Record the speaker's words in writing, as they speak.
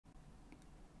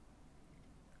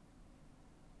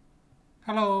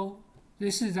Hello,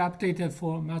 this is updated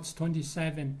for March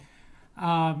 27.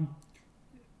 I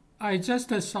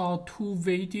just saw two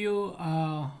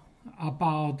videos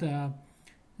about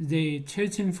the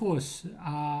Chechen force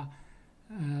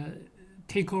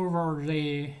take over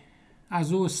the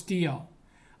Azov Steel,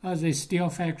 the steel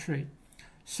factory.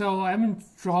 So I'm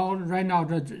draw right now.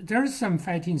 There's some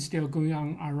fighting still going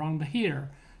on around here.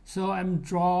 So I'm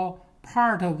draw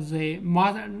part of the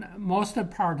most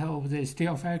part of the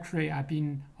steel factory have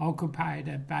been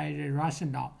occupied by the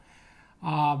Russian now.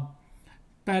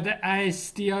 But I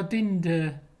still didn't.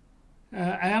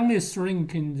 I only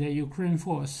shrink in the Ukraine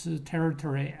force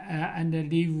territory and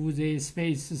leave the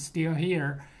space still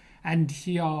here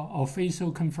until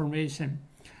official confirmation.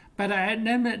 But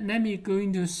let me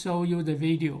going to show you the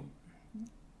video.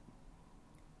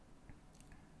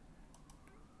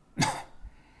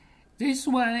 This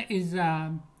one is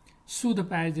shot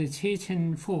by the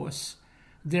Chechen force.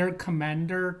 Their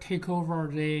commander take over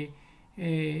the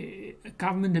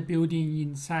government building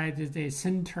inside the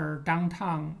center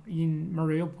downtown in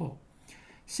Mariupol.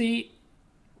 See,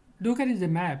 look at the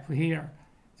map here.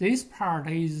 This part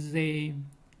is the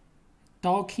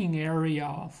docking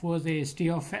area for the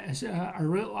steel,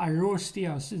 Azov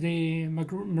Steel, the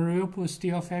Mariupol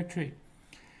steel factory.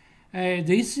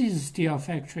 This is steel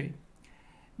factory.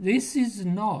 This is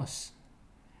north.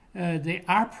 The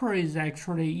upper is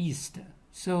actually east.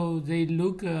 So they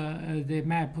look the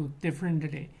map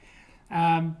differently.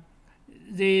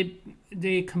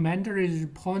 The commander is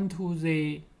point to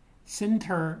the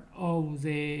center of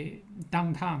the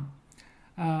downtown.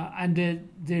 And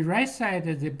the right side,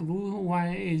 the blue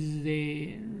one, is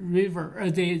the river,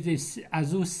 the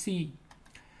Azov Sea.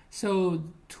 So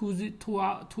to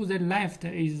the left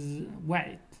is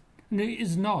white,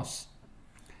 is north.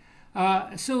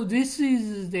 So this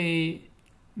is the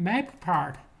map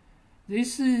part.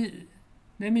 This is,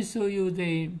 let me show you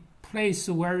the place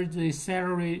where they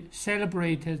celebrate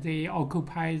they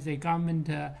occupy the government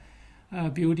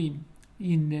building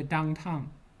in the downtown.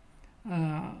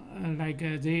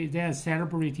 They are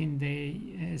celebrating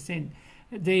the thing.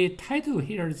 The title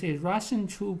here says Russian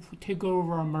troops take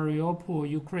over Mariupol,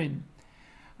 Ukraine.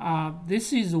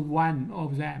 This is one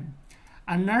of them.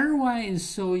 Another one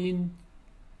is showing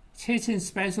Chechen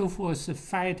Special Force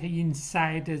fight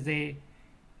inside the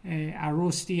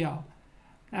Azov Steel.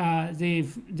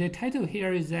 The title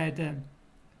here is that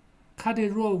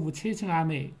Kadyrov Chechen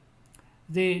Army.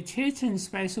 The Chechen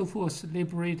Special Force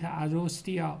liberate Azov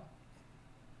Steel,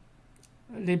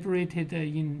 liberated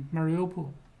in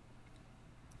Mariupol.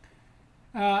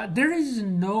 There is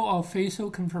no official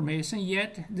confirmation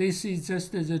yet. This is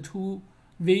just the two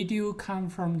videos come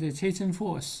from the Chechen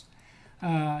force.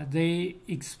 They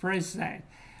express that.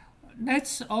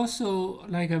 Let's also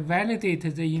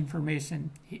validate the information.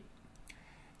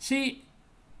 See,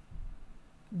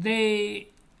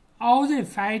 all the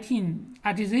fighting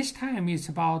at this time is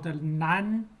about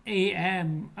 9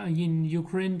 a.m. in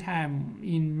Ukraine time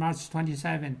in March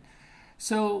 27.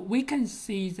 So we can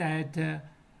see that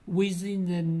within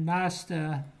the last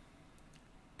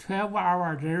 12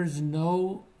 hours, there's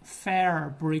no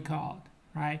fire breakout,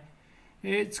 right?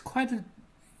 It's quite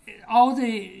all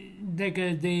the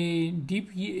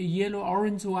deep yellow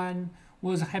orange one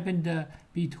was happened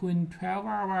between 12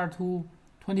 hours to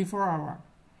 24 hours,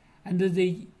 and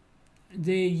the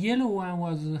yellow one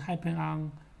was happened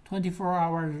on 24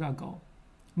 hours ago,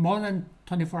 more than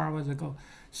 24 hours ago.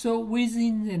 So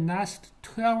within the last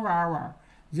 12 hours,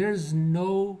 there's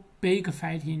no big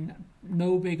fighting,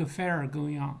 no big fire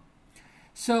going on.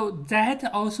 So that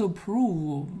also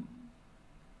proves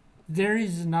there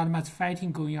is not much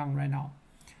fighting going on right now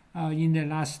in the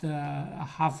last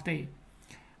half day.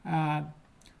 And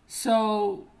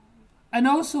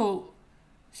also,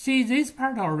 see, this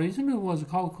part originally was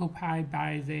occupied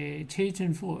by the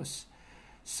Chechen force.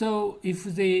 So if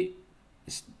the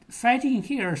fighting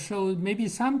here, so maybe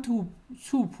some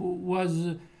troop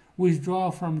was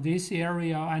withdrawn from this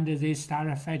area and they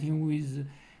started fighting with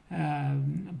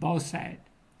both sides.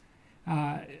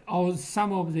 Or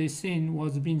some of the scene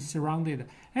was being surrounded.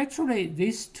 Actually,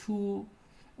 these two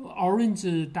orange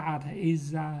dot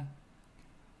is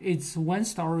it's one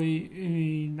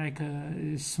story like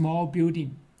a small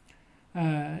building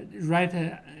right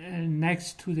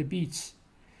next to the beach.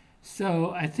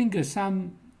 So I think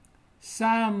some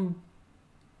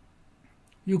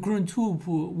Ukraine troops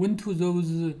went to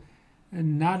those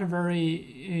not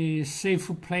very safe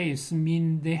place.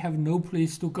 Mean they have no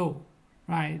place to go.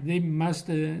 Right, they must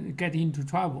get into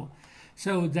trouble.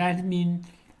 So that means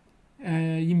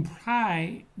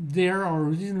imply their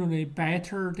originally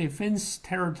better defense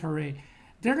territory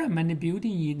there are many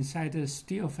buildings inside the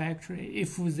steel factory.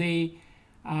 If they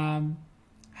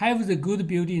have the good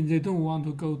building, they don't want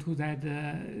to go to that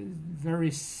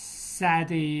very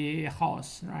sad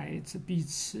house, right? It's a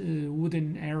beach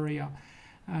wooden area,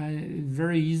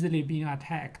 very easily being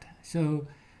attacked. So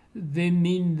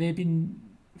they've been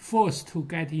forced to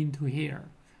get into here,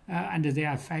 and they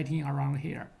are fighting around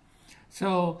here.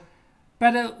 So,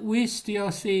 but we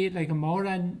still see like more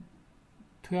than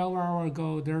 12 hours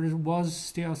ago, there was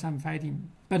still some fighting.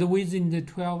 But within the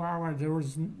 12 hours, there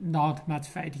was not much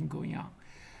fighting going on.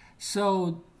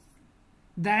 So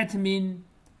that means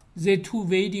the two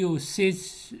videos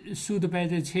shoot by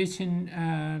the Chechen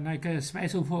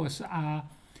special force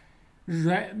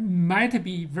might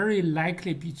be very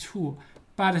likely be true,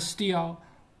 but still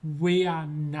we are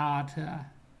not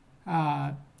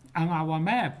on our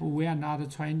map. We are not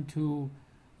trying to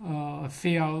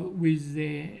fill with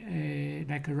the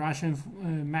Russian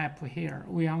map here.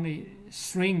 We only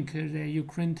shrink the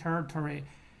Ukraine territory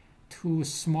to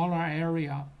smaller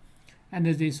area, and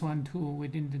this one too we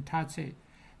didn't touch it.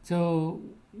 So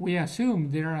we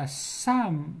assume there are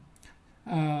some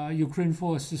Ukraine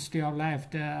forces still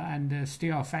left and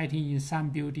still fighting in some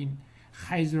building,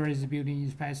 high-rise building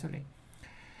especially.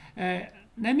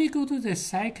 Let me go to the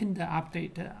second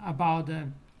update about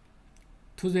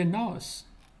to the north.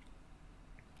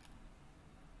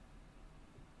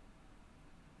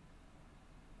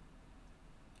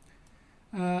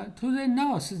 To the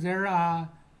north, there are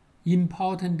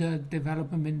important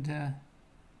development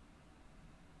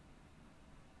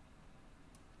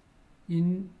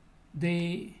in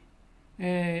the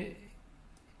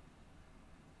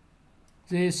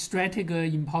strategic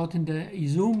important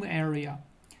Irum area.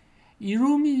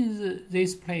 Irum is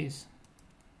this place.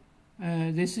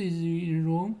 This is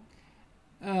Irum.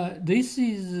 This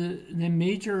is the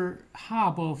major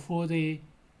hub for the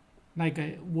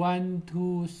 1,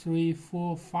 2, 3,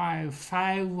 4,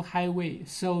 5 highway.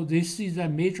 So this is a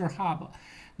major hub.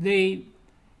 The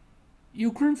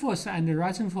Ukraine force and the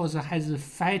Russian force has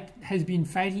been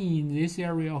fighting in this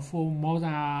area for more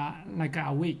than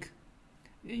a week.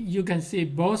 You can see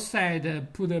both sides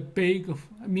put a big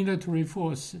military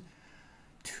force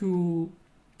to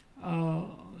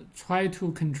try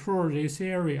to control this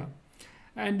area,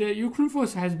 and the Ukraine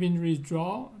force has been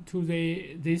withdrawn to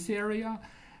this area.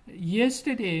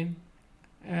 Yesterday,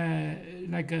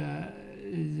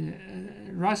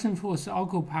 Russian force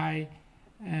occupy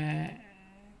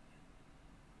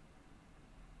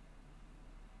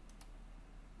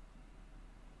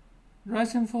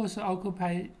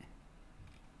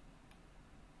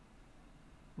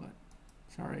what?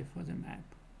 Sorry for the map.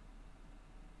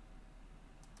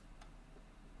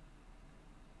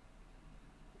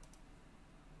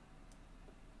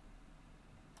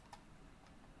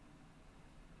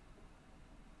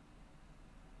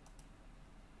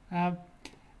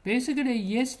 Basically,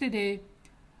 yesterday,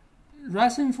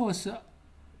 Russian force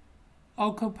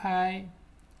occupy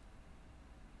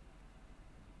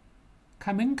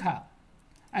Kamenka,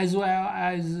 as well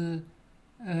as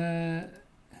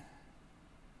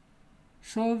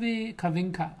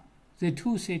Kavinka, the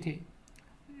two cities.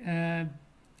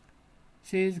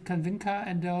 Says Kavinka,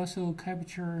 and also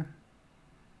capture.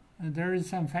 There is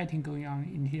some fighting going on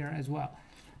in here as well.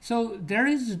 So there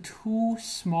is two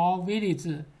small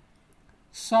villages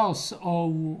south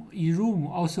of Irum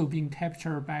also being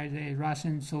captured by the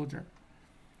Russian soldier.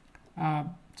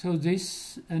 So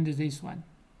this and this one.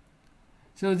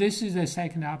 So this is the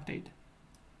second update.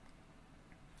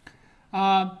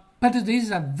 But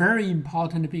these are very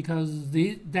important because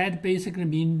that basically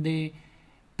means the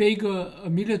bigger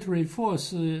military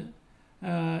force in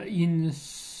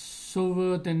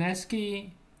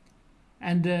Severodonetsk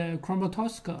and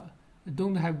Kramatorsk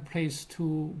don't have a place to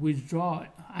withdraw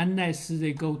unless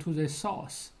they go to the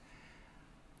south,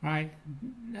 right?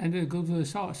 And they go to the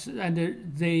south, and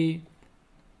they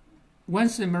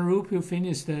once the Mariupol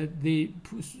finished, the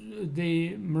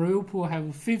Mariupol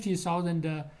have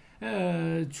 50,000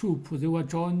 troops. They will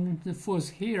join the force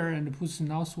here and push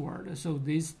northward. So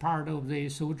this part of the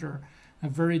soldier are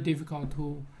very difficult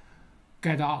to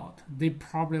get out. They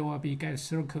probably will be get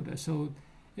circled. So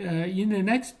in the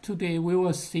next 2 days, we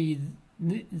will see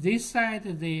this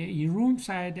side, the Irum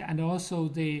side, and also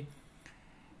the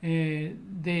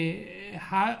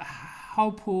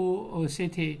Mariupol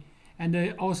city,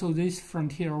 and also this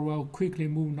frontier will quickly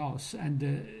move north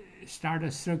and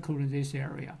start circling this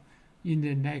area in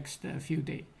the next few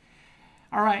days.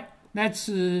 All right, that's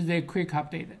the quick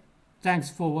update. Thanks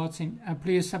for watching.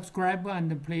 Please subscribe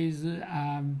and please hit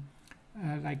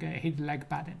the like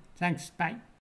button. Thanks. Bye.